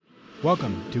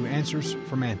Welcome to Answers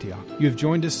from Antioch. You have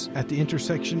joined us at the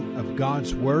intersection of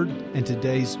God's Word and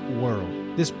today's world.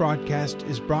 This broadcast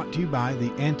is brought to you by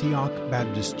the Antioch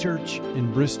Baptist Church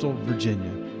in Bristol,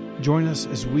 Virginia. Join us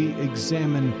as we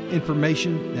examine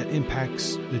information that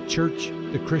impacts the church,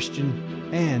 the Christian,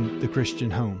 and the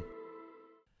Christian home.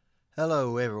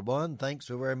 Hello, everyone. Thanks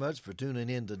so very much for tuning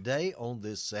in today on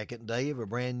this second day of a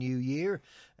brand new year,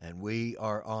 and we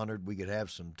are honored we could have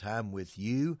some time with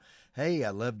you. Hey,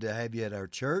 I'd love to have you at our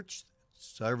church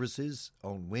services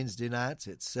on Wednesday nights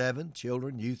at 7,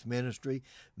 children, youth ministry,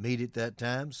 meet at that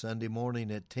time, Sunday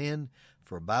morning at 10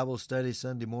 for Bible study,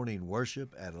 Sunday morning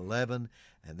worship at 11,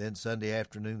 and then Sunday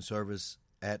afternoon service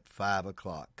at 5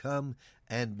 o'clock. Come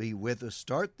and be with us.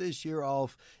 Start this year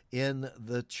off in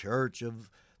the church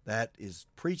that is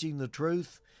preaching the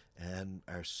truth, and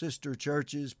our sister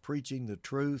churches preaching the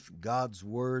truth, God's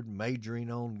Word, majoring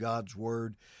on God's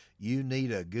Word. You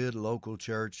need a good local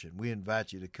church, and we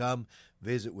invite you to come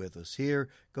visit with us here.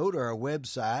 Go to our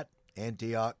website,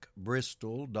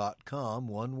 AntiochBristol.com,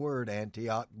 one word,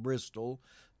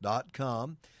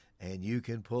 AntiochBristol.com, and you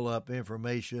can pull up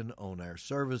information on our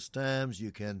service times.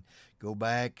 You can go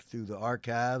back through the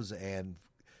archives and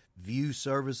view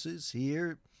services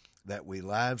here that we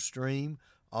live stream.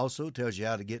 Also tells you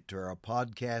how to get to our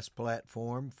podcast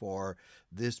platform for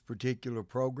this particular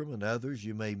program and others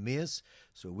you may miss.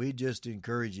 So we just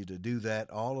encourage you to do that.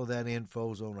 All of that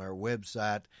info is on our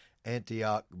website,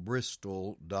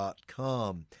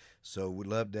 AntiochBristol.com. So we'd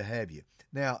love to have you.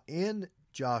 Now, in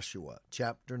Joshua,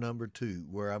 chapter number 2,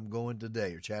 where I'm going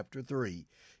today, or chapter 3,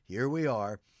 here we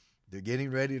are. They're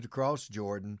getting ready to cross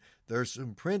Jordan. There's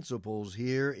some principles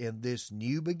here in this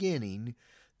new beginning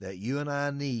that you and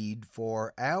I need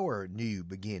for our new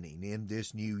beginning in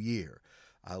this new year.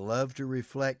 I love to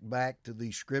reflect back to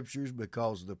these scriptures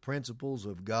because the principles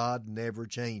of God never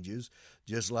changes,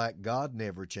 just like God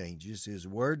never changes. His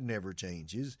Word never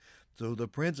changes. So the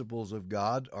principles of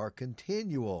God are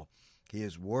continual.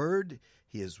 His Word,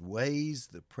 His ways,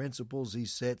 the principles He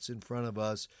sets in front of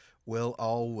us will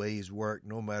always work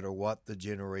no matter what the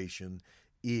generation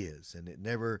is. And it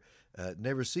never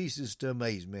ceases to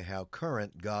amaze me how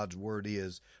current God's Word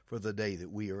is for the day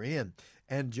that we are in.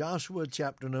 And Joshua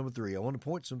chapter number 3, I want to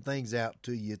point some things out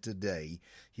to you today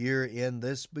here in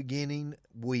this beginning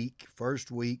week,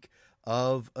 first week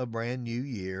of a brand new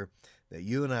year that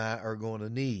you and I are going to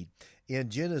need. In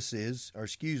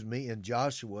in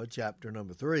Joshua chapter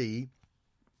number 3,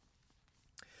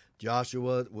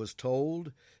 Joshua was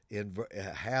told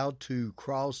how to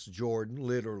cross Jordan.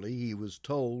 Literally, he was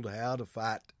told how to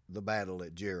fight the battle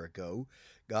at Jericho.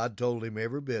 God told him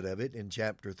every bit of it. In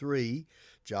chapter 3,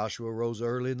 Joshua rose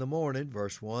early in the morning,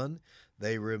 verse 1.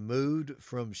 They removed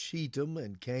from Shittim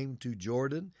and came to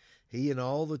Jordan, he and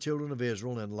all the children of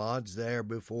Israel, and lodged there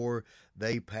before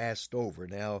they passed over.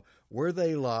 Now, where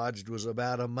they lodged was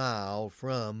about a mile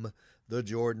from the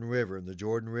Jordan River, and the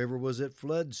Jordan River was at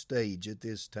flood stage at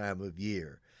this time of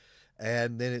year.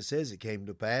 And then it says it came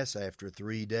to pass after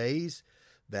 3 days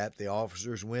that the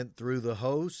officers went through the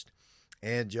host,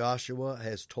 and Joshua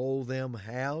has told them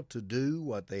how to do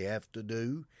what they have to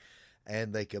do.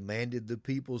 And they commanded the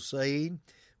people, saying,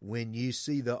 when you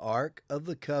see the ark of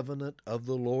the covenant of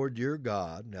the Lord your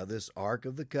God, now this ark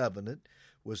of the covenant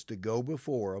was to go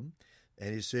before them,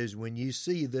 and it says, when you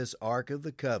see this ark of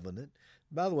the covenant,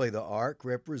 by the way, the ark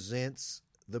represents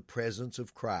the presence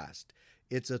of Christ.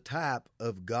 It's a type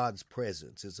of God's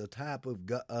presence. It's a type of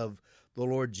the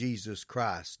Lord Jesus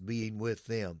Christ being with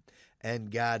them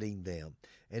and guiding them.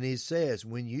 And he says,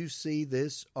 when you see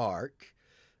this ark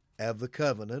of the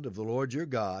covenant of the Lord your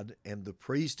God, and the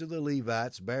priest of the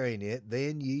Levites bearing it,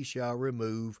 then ye shall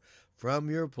remove from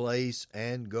your place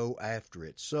and go after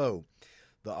it. So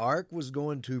the ark was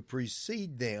going to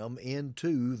precede them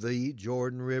into the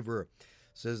Jordan River. It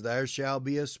says, there shall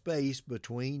be a space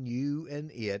between you and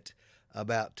it,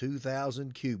 about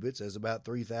 2,000 cubits, as about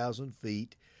 3,000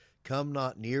 feet. Come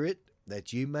not near it,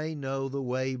 that you may know the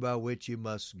way by which you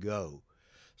must go.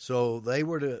 So they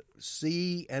were to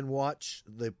see and watch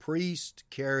the priest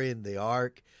carrying the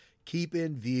ark, keep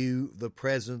in view the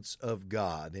presence of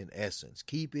God, in essence.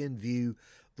 Keep in view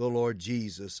the Lord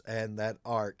Jesus and that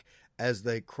ark as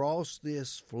they cross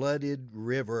this flooded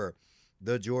river,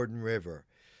 the Jordan River.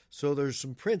 So there's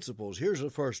some principles. Here's the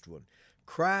first one.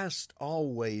 Christ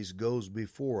always goes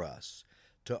before us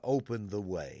to open the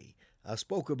way. I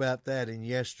spoke about that in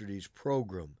yesterday's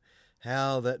program,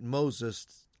 how that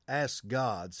Moses asked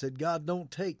God, said, God,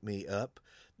 don't take me up.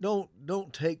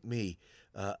 Don't take me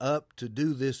up to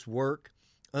do this work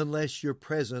unless your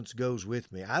presence goes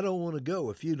with me. I don't want to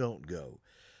go if you don't go.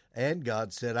 And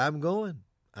God said, I'm going.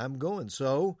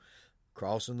 So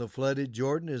Crossing the flooded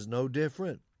Jordan is no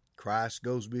different. Christ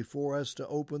goes before us to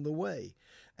open the way.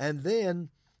 And then,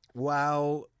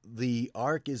 while the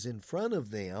ark is in front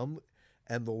of them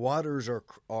and the waters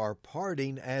are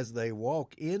parting as they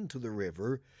walk into the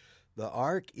river, the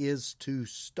ark is to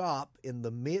stop in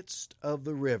the midst of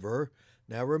the river.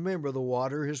 Now remember, the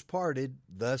water has parted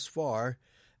thus far,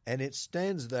 and it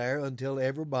stands there until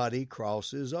everybody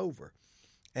crosses over.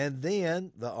 And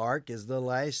then the ark is the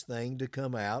last thing to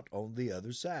come out on the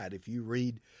other side. If you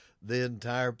read the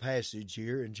entire passage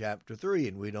here in chapter 3,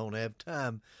 and we don't have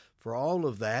time for all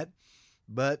of that,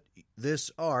 but this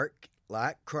ark,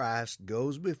 like Christ,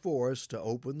 goes before us to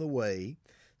open the way.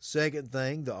 Second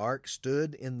thing, the ark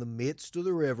stood in the midst of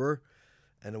the river,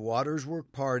 and the waters were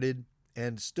parted,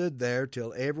 and stood there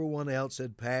till everyone else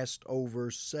had passed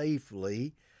over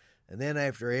safely. And then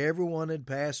after everyone had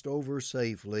passed over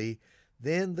safely,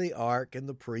 then the ark and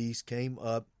the priest came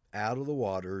up out of the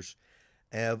waters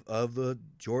of the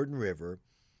Jordan River,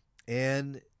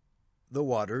 and the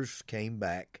waters came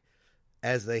back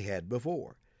as they had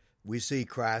before. We see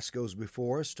Christ goes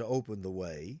before us to open the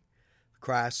way.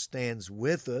 Christ stands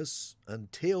with us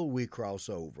until we cross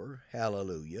over.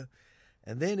 Hallelujah.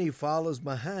 And then he follows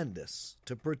behind us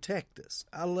to protect us.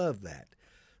 I love that.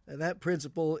 And that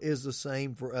principle is the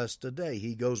same for us today.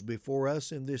 He goes before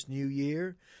us in this new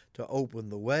year to open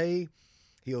the way.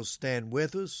 He'll stand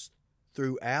with us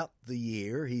throughout the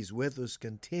year. He's with us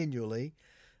continually.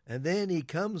 And then he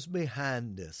comes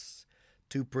behind us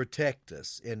to protect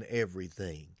us in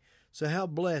everything. So how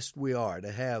blessed we are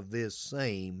to have this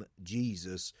same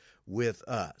Jesus with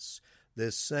us,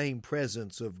 this same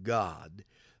presence of God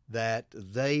that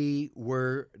they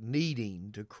were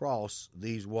needing to cross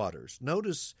these waters.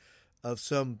 Notice of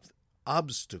some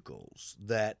obstacles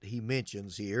that he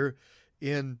mentions here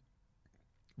in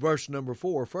verse number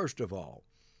 4. First of all,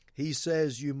 he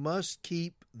says, you must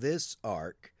keep this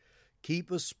ark,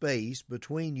 keep a space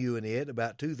between you and it,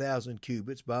 about 2,000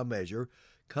 cubits by measure.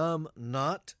 Come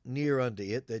not near unto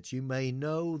it, that you may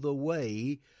know the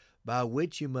way by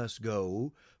which you must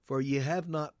go, for ye have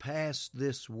not passed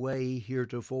this way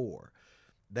heretofore.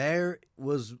 There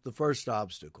was the first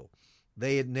obstacle.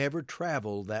 They had never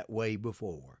traveled that way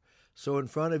before. So in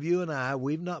front of you and I,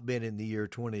 we've not been in the year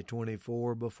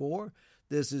 2024 before.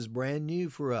 This is brand new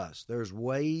for us. There's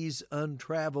ways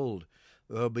untraveled.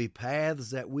 There'll be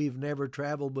paths that we've never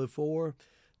traveled before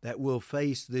that we'll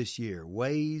face this year,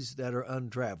 ways that are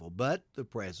untraveled. But the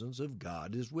presence of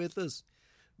God is with us.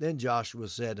 Then Joshua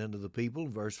said unto the people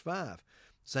in verse 5,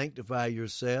 sanctify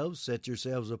yourselves, set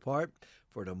yourselves apart,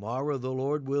 for tomorrow the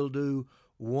Lord will do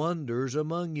wonders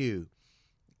among you.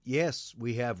 Yes,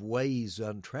 we have ways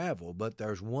untraveled, but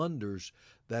there's wonders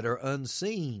that are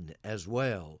unseen as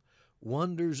well.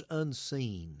 Wonders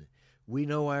unseen. We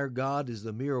know our God is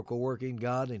the miracle-working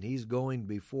God, and He's going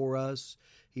before us.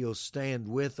 He'll stand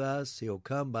with us. He'll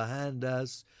come behind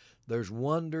us. There's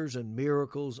wonders and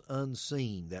miracles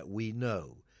unseen that we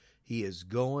know He is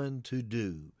going to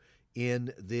do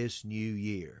in this new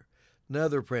year.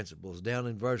 Another principle is down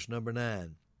in verse number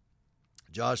 9.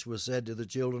 Joshua said to the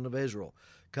children of Israel,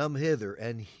 come hither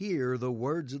and hear the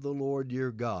words of the Lord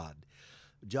your God.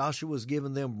 Joshua was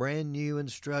giving them brand new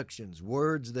instructions,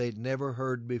 words they'd never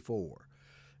heard before.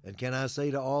 And can I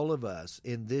say to all of us,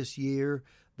 in this year,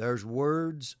 there's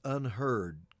words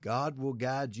unheard. God will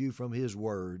guide you from His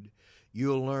Word.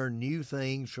 You'll learn new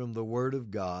things from the Word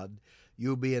of God.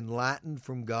 You'll be enlightened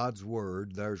from God's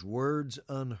Word. There's words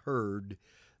unheard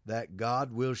that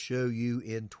God will show you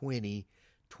in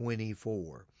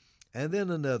 2024. And then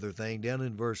another thing down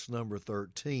in verse number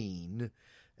 13,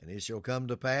 and it shall come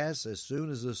to pass as soon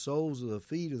as the soles of the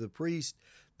feet of the priest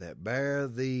that bear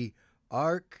the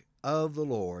ark of the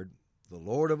Lord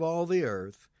of all the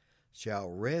earth,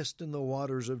 shall rest in the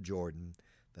waters of Jordan,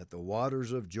 that the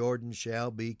waters of Jordan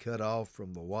shall be cut off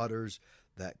from the waters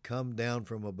that come down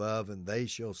from above, and they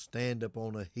shall stand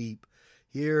upon a heap.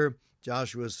 Here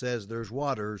Joshua says there's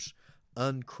waters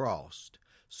uncrossed.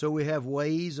 So we have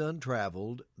ways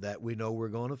untraveled that we know we're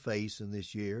going to face in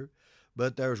this year,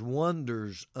 but there's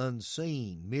wonders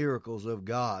unseen, miracles of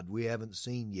God we haven't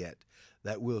seen yet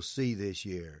that we'll see this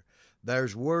year.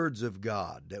 There's words of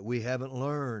God that we haven't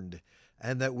learned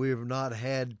and that we've not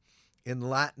had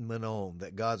enlightenment on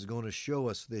that God's going to show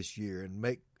us this year and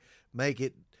make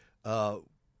it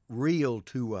real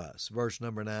to us. Verse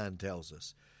number 9 tells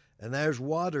us. And there's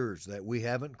waters that we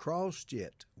haven't crossed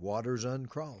yet, waters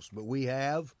uncrossed, but we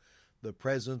have the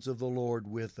presence of the Lord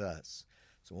with us.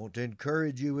 So I want to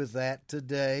encourage you with that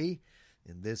today.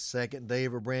 In this second day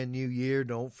of a brand new year,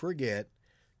 don't forget,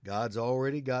 God's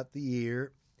already got the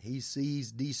year. He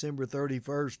sees December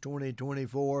 31st,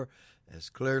 2024 as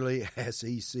clearly as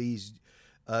he sees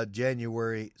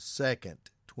January 2nd,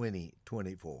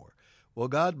 2024. Well,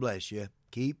 God bless you.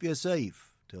 Keep you safe.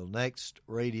 Till next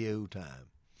radio time.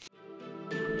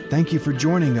 Thank you for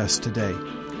joining us today.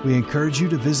 We encourage you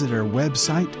to visit our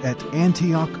website at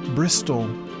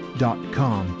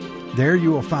AntiochBristol.com. There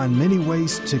you will find many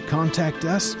ways to contact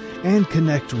us and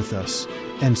connect with us,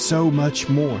 and so much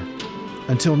more.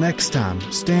 Until next time,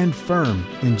 stand firm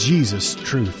in Jesus'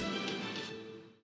 truth.